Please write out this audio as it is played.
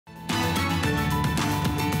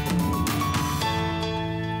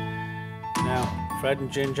Fred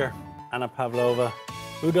and Ginger, Anna Pavlova,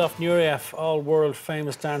 Rudolf Nureyev, all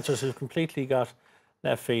world-famous dancers who've completely got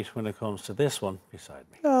left feet when it comes to this one beside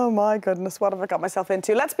me. Oh my goodness, what have I got myself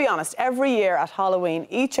into? Let's be honest, every year at Halloween,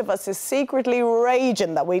 each of us is secretly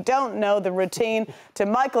raging that we don't know the routine to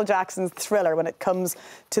Michael Jackson's Thriller when it comes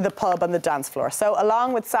to the pub and the dance floor. So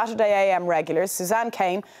along with Saturday AM regulars, Suzanne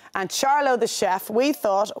Kane and Charlo the chef, we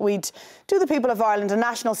thought we'd do the people of Ireland a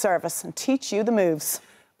national service and teach you the moves.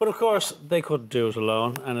 But of course, they couldn't do it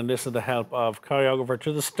alone and enlisted the help of choreographer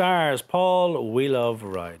to the stars, Paul "We Love"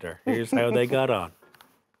 Ryder. Here's how they got on.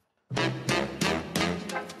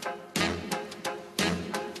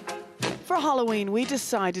 For Halloween, we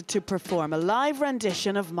decided to perform a live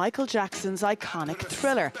rendition of Michael Jackson's iconic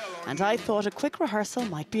Thriller, and I thought a quick rehearsal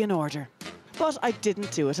might be in order. But I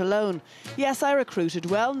didn't do it alone. Yes, I recruited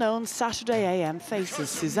well-known Saturday AM faces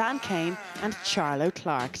Suzanne Kane and Charlo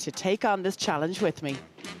Clark to take on this challenge with me.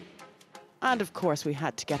 And of course, we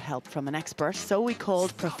had to get help from an expert, so we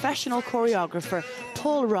called professional choreographer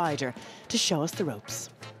Paul Ryder to show us the ropes.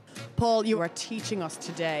 Paul, you are teaching us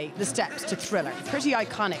today the steps to Thriller. Pretty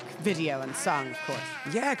iconic video and song, of course.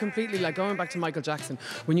 Yeah, completely. Like going back to Michael Jackson,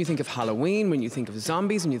 when you think of Halloween, when you think of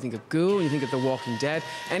zombies, when you think of Ghoul, when you think of The Walking Dead,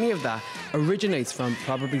 any of that originates from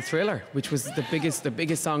probably Thriller, which was the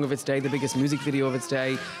biggest song of its day, the biggest music video of its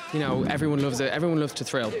day. You know, everyone loves it. Everyone loves to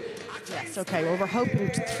thrill. Yes, OK, well, we're hoping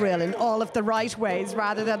to thrill in all of the right ways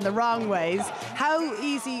rather than the wrong ways. How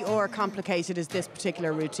easy or complicated is this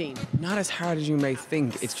particular routine? Not as hard as you may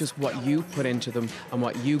think. It's just what you put into them and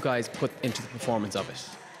what you guys put into the performance of it.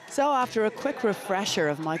 So after a quick refresher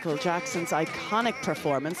of Michael Jackson's iconic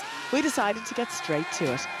performance, we decided to get straight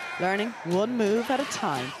to it, learning one move at a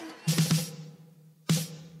time.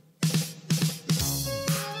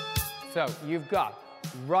 So you've got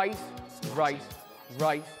right, right,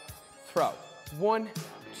 right, throw. 1,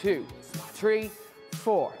 2, 3,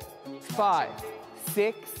 4, 5,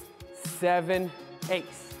 6, 7, 8.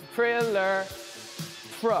 Thriller,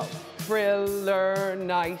 throw. Thriller,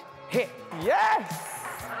 night, hit. Yes!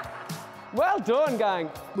 Well done, gang.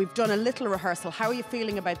 We've done a little rehearsal. How are you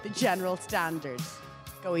feeling about the general standards?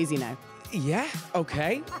 Go easy now. Yeah,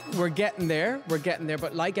 okay. We're getting there,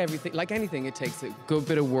 but like everything, like anything, it takes a good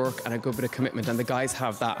bit of work and a good bit of commitment, and the guys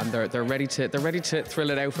have that, and they're ready to thrill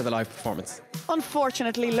it out for the live performance.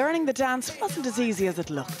 Unfortunately, learning the dance wasn't as easy as it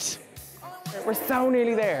looked. We're so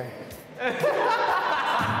nearly there. Can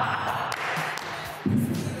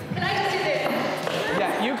I just do this?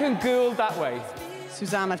 Yeah, you can Ghoul that way.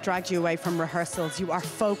 Suzanne, I've dragged you away from rehearsals. You are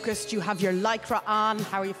focused, you have your lycra on.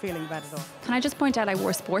 How are you feeling about it all? Can I just point out I wore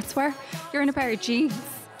sportswear? You're in a pair of jeans.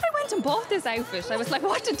 I went and bought this outfit. I was like,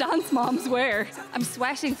 what do dance moms wear? I'm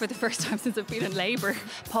sweating for the first time since I've been in labour.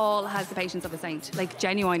 Paul has the patience of a saint, like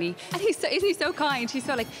genuinely. And isn't he so kind? He's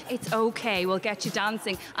so like, it's okay, we'll get you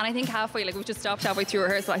dancing. And I think halfway, like we've just stopped halfway through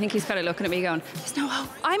rehearsal, I think he's kind of looking at me going, there's no hope.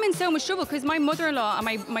 I'm in so much trouble because my mother-in-law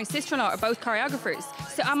and my sister-in-law are both choreographers.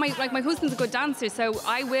 So and my husband's a good dancer, so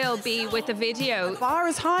I will be with the video. The bar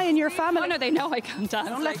is high in your family. Oh no, they know I can't dance.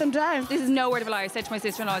 Don't let them down. This is no word of a lie. I said to my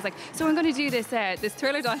sister-in-law, I was like, so I'm going to do this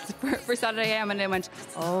Thriller dance for Saturday AM, and they went,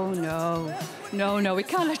 oh no, we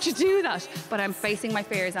can't let you do that. But I'm facing my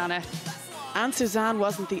fears, Anna. And Suzanne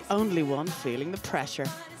wasn't the only one feeling the pressure.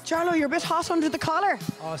 Charlo, you're a bit hot under the collar.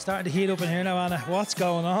 Oh, it's starting to heat up in here now, Anna. What's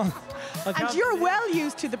going on? And you're well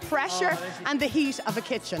used to the pressure and the heat of a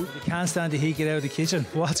kitchen. You can't stand the heat, get out of the kitchen.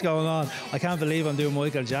 What's going on? I can't believe I'm doing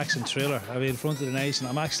Michael Jackson Thriller. I mean, in front of the nation.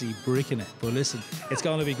 I'm actually bricking it. But listen, it's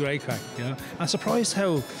going to be great crack, you know. I'm surprised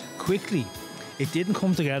how quickly it didn't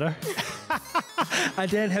come together. And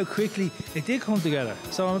then how quickly it did come together.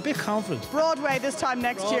 So I'm a bit confident. Broadway this time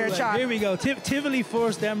next year, Charlo. Here we go. Tivoli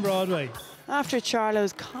first, then Broadway. After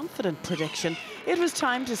Charlo's confident prediction, it was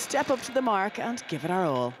time to step up to the mark and give it our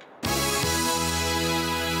all.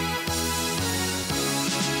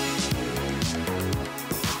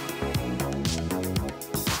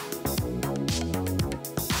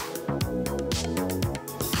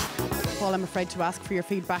 Paul, I'm afraid to ask for your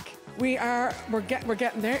feedback. We're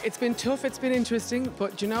getting there. It's been tough, it's been interesting,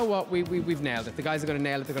 but you know what? We've nailed it. The guys are going to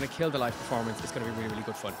nail it. They're going to kill the live performance. It's going to be really, really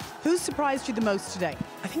good fun. Who surprised you the most today?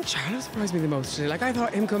 I think Charlo surprised me the most today. Like, I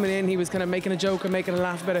thought him coming in, he was kind of making a joke and making a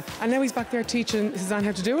laugh about it, and now he's back there teaching Suzanne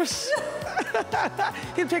how to do it.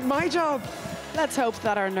 He'll take my job. Let's hope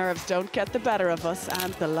that our nerves don't get the better of us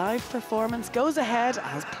and the live performance goes ahead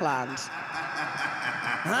as planned.